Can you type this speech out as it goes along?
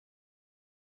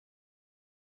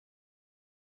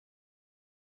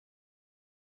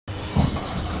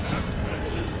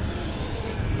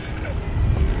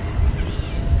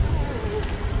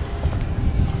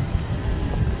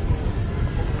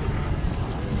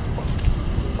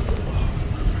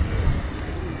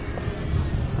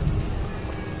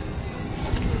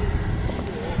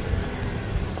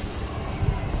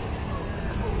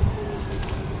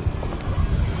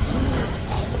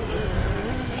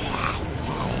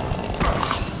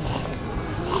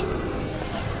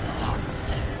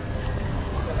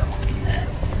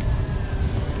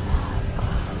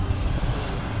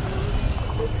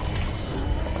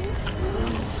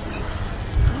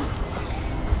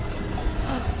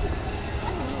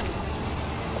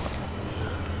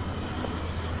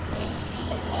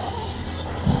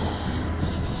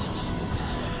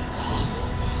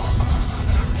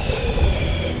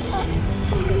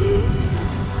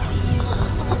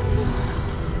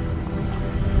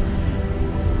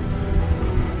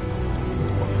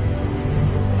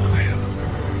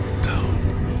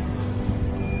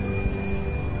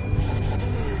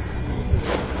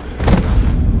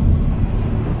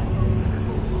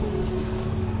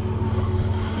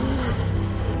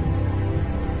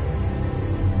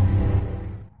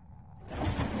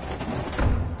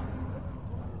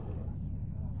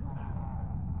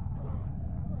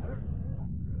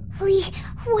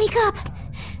Wake up!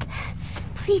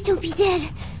 Please don't be dead.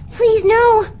 Please,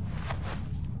 no!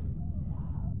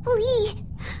 Lee,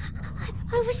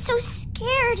 I was so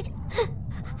scared.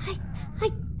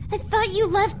 I thought you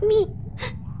left me.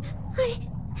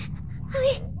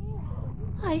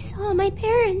 I saw my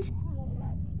parents.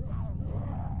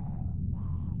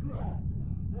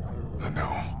 I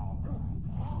know.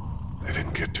 They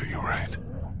didn't get to you, right?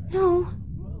 No.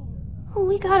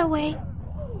 We got away.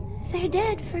 They're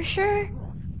dead for sure.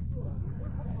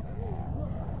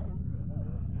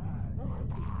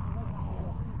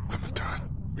 Clementine,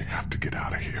 we have to get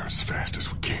out of here as fast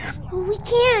as we can. We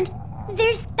can't.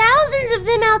 There's thousands of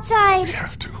them outside. We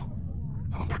have to.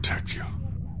 I'll protect you.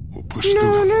 We'll push through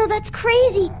them. No, that's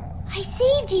crazy. I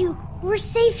saved you. We're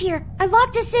safe here. I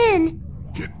locked us in.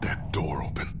 Get that door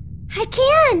open. I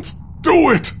can't.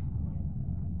 Do it!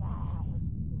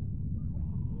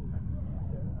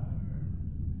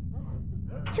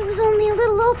 It was only a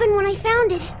little open when I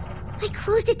found it. I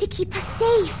closed it to keep us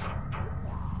safe.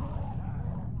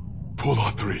 Pull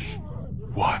on 3.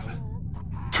 1,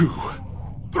 2,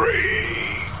 3!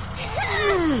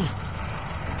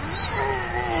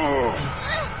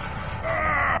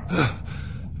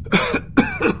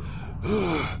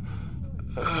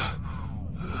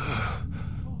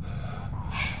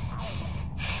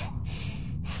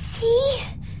 See?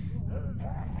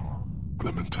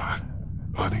 Clementine,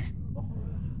 honey.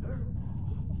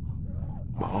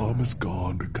 Mom is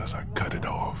gone because I cut it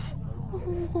off.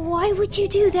 Why would you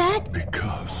do that?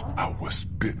 Because I was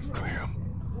bitten, Clem.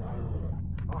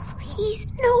 Please,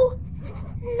 no.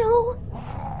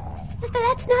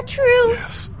 That's not true.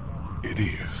 Yes, it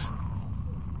is.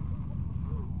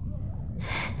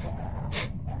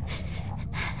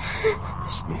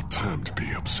 There's no time to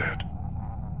be upset.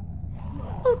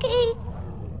 Okay.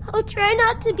 I'll try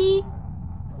not to be.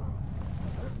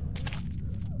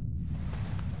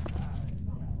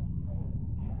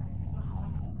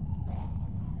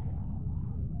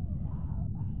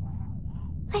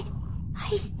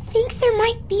 I think there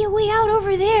might be a way out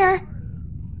over there.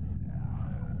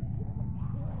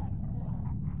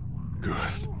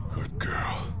 Good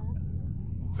girl.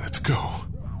 Let's go.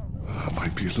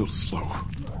 Might be a little slow.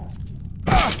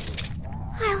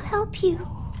 I'll help you.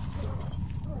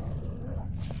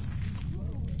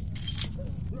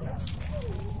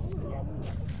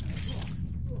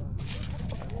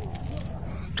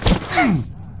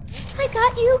 I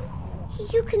got you.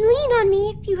 You can lean on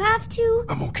me if you have to.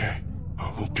 I'm okay.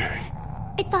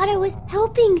 I thought I was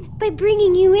helping by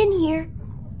bringing you in here.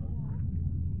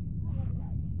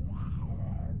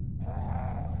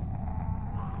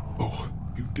 Oh,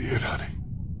 you did, honey.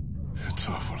 It's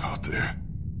awful out there.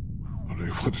 Well, they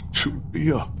would have chewed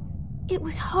me up. It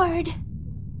was hard.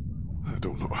 I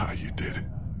don't know how you did it,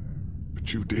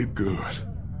 but you did good.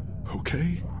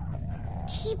 Okay?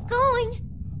 Keep going.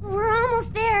 We're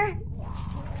almost there.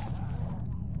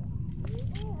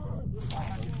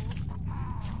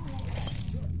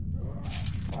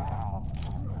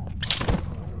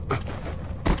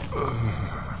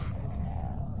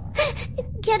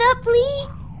 Get up, Lee.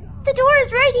 The door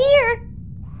is right here.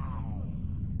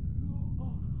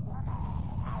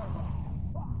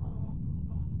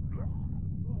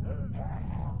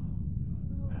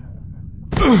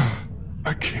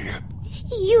 I can't.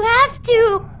 You have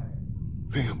to.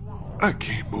 Them, I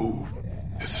can't move.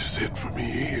 This is it for me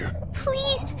here.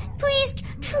 Please,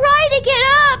 try to get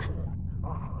up.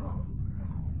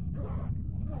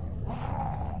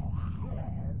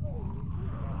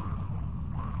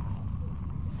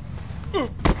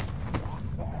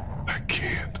 I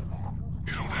can't.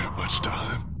 You don't have much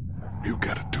time. You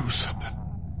gotta do something.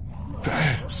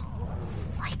 Fast.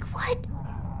 Like what?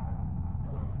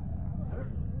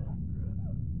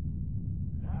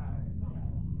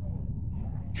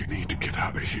 You need to get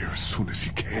out of here as soon as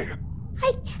you can.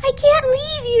 I can't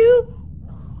leave you.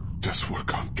 Just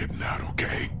work on getting out,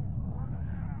 okay?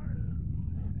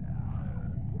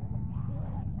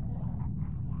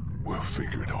 We'll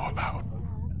figure it all out.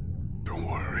 Don't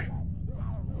worry.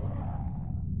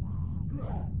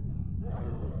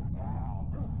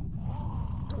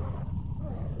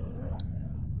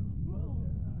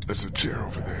 There's a chair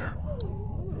over there.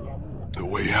 The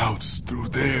way out's through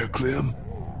there, Clem.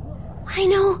 I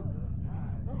know.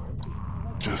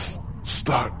 Just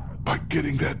start by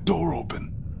getting that door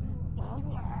open.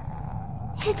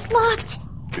 It's locked.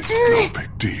 It's no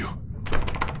big deal.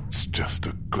 It's just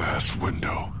a glass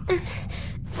window.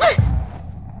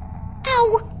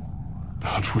 Ow!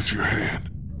 Not with your hand.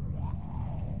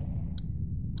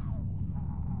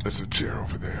 There's a chair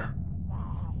over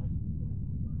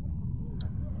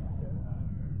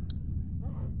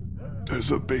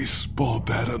There's a baseball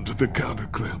bat under the counter,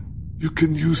 Clem. You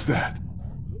can use that.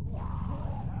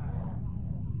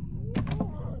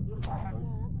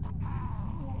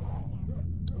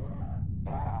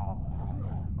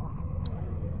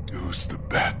 Use the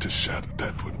bat to shatter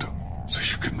that window so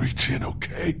you can reach in,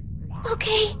 okay?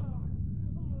 Okay.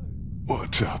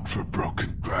 Watch out for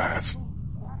broken glass.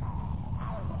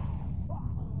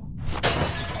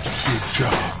 Good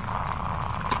job.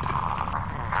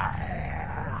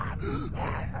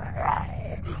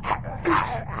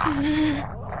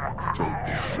 Don't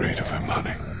be afraid of him,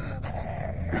 honey.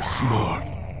 You're smart.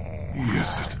 He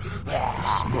isn't.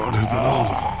 You're smarter than all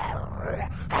of them.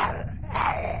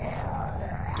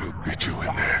 We'll get you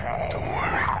in there. Don't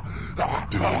worry. You're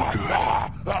doing good.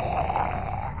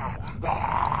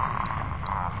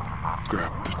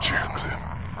 Grab the chair, Clem.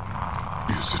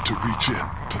 Use it to reach in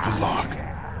to the lock.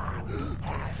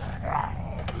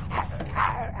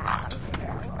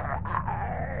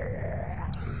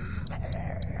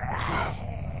 Clem,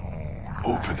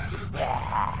 open it.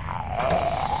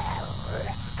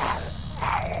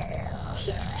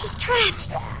 He's trapped.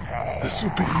 This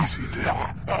will be easy then.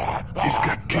 He's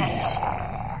got keys.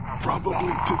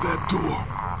 Probably to that door.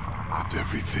 And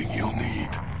everything you'll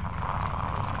need.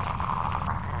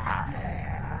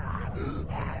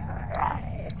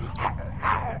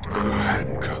 Her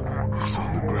handcuff is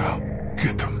on the ground.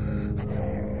 Get them.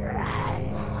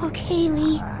 Okay,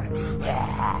 Lee.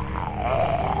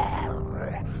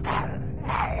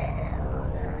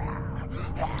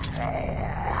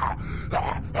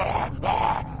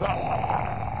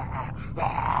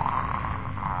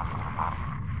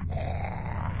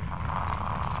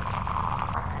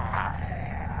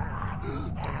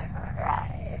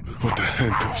 Put the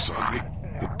handcuffs on me.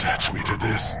 Attach me to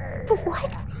this.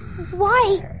 What?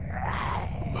 Why?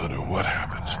 No matter what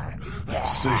happens, I'm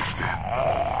safe then.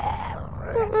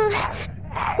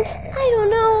 I don't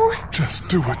know. Just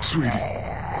do it, sweetie.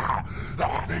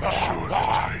 Make sure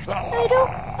they're tight. I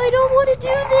don't want to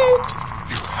do this.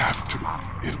 You have to.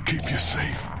 It'll keep you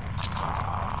safe.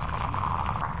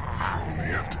 You only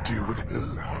have to deal with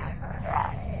him now.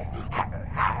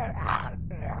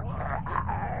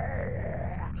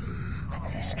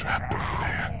 He's trapped over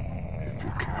there. If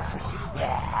you're careful, you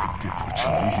can get what you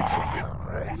need from him.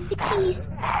 The keys,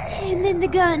 and then the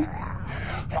gun.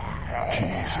 Yeah,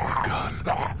 keys and a gun.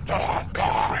 Just don't be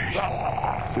afraid.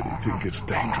 If anything gets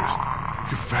dangerous,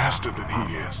 you're faster than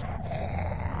he is.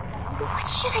 What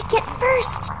should I get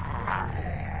first?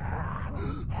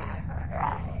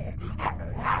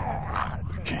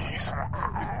 The keys,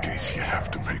 in case you have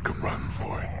to make a run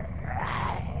for it.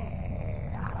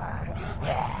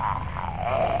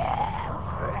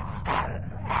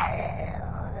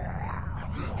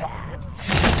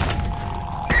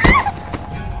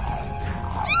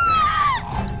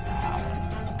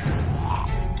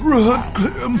 Run,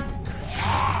 Clem!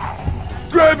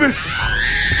 Grab it!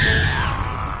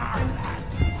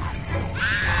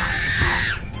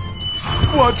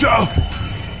 Watch out!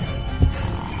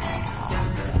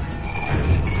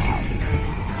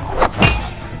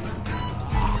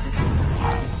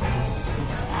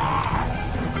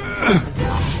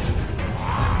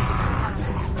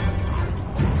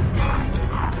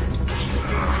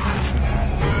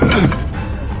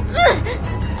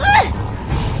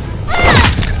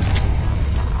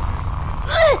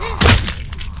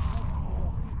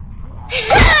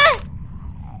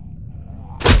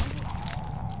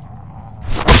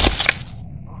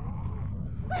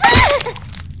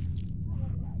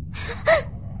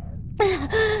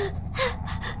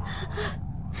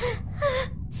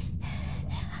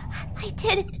 I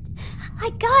did it. I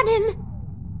got him.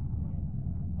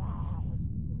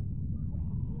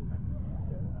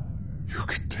 You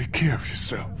can take care of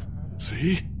yourself.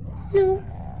 See? No,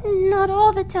 not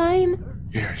all the time.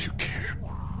 Yeah, you can.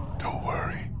 Don't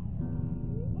worry.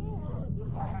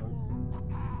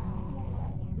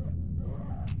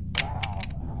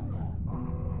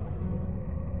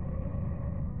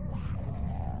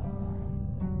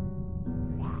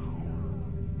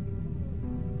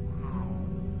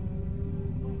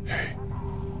 Hey.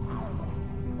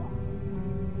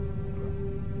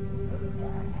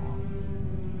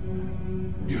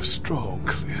 You're strong,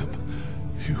 Clem.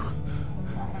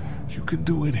 You can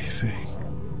do anything.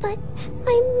 But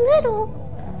I'm little.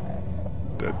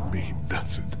 That mean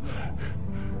nothing.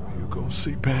 You're gonna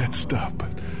see bad stuff, but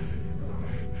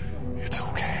it's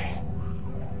okay.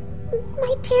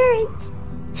 My parents.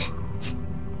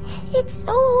 It's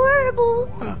so horrible.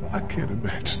 I can't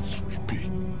imagine, sweet pea.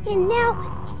 And now,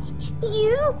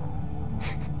 you?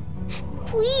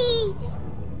 Please.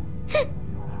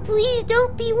 Please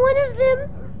don't be one of them.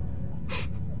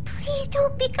 Please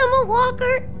don't become a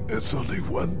walker. There's only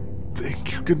one thing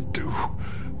you can do.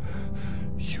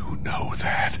 You know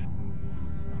that.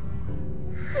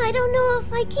 I don't know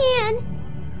if I can.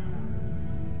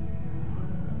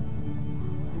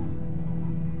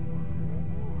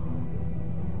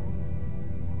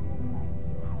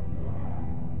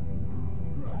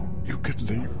 You can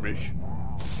leave me.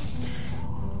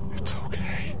 It's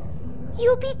okay.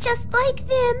 You'll be just like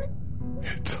them.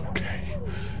 It's okay.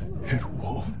 It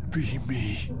won't be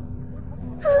me.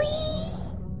 Please.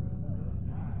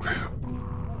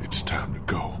 Clem, it's time to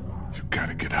go. You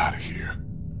gotta get out of here.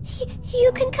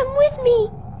 You can come with me.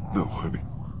 No, honey,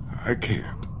 I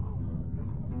can't.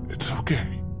 It's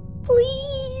okay.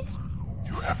 Please.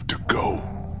 You have to go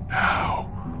now.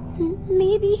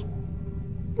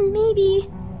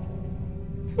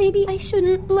 Maybe I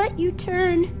shouldn't let you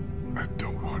turn. I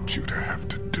don't want you to have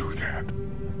to do that.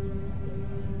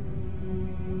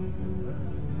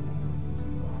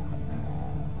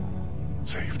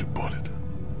 Save the bullet.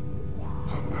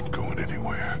 I'm not going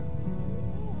anywhere.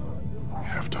 You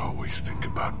have to always think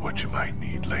about what you might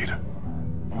need later.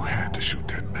 You had to shoot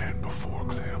that man before,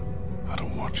 Clem. I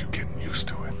don't want you getting used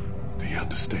to it. Do you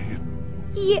understand?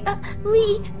 Yeah,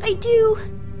 Lee, I do.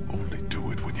 Only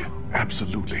do it when you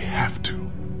absolutely have to.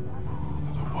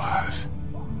 Otherwise...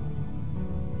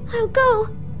 I'll go.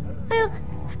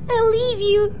 I'll leave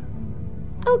you.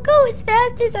 I'll go as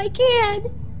fast as I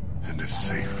can. And as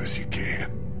safe as you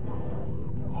can.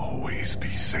 Always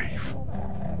be safe.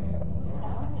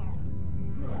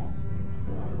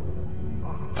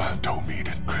 Find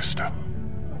Omid and Krista.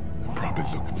 They're probably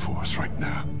looking for us right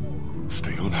now.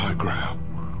 Stay on high ground.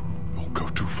 Don't go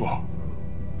too far.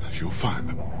 You'll find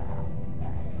them.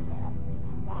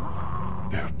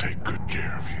 They'll take good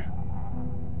care of you.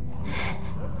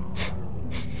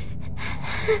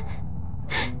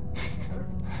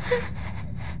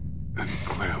 And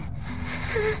Clem.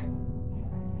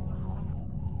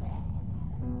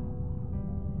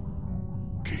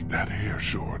 Keep that hair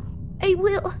short. I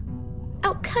will.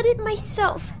 I'll cut it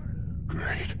myself.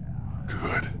 Great.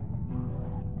 Good.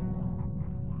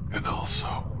 And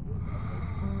also...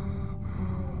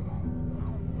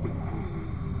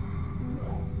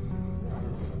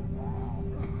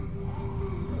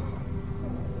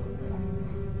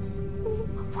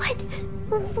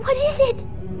 What is it?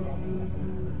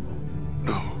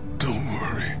 No, don't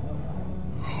worry.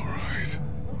 All right.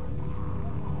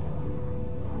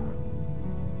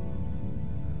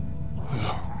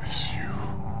 I'll miss you.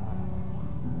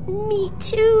 Me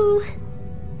too.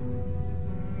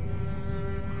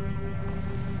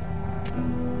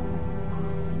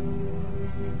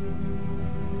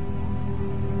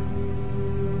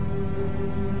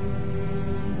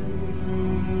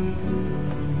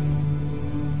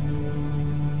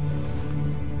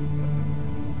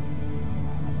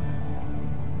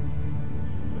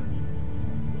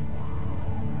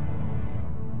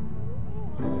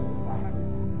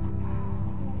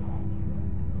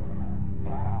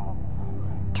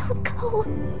 Don't go.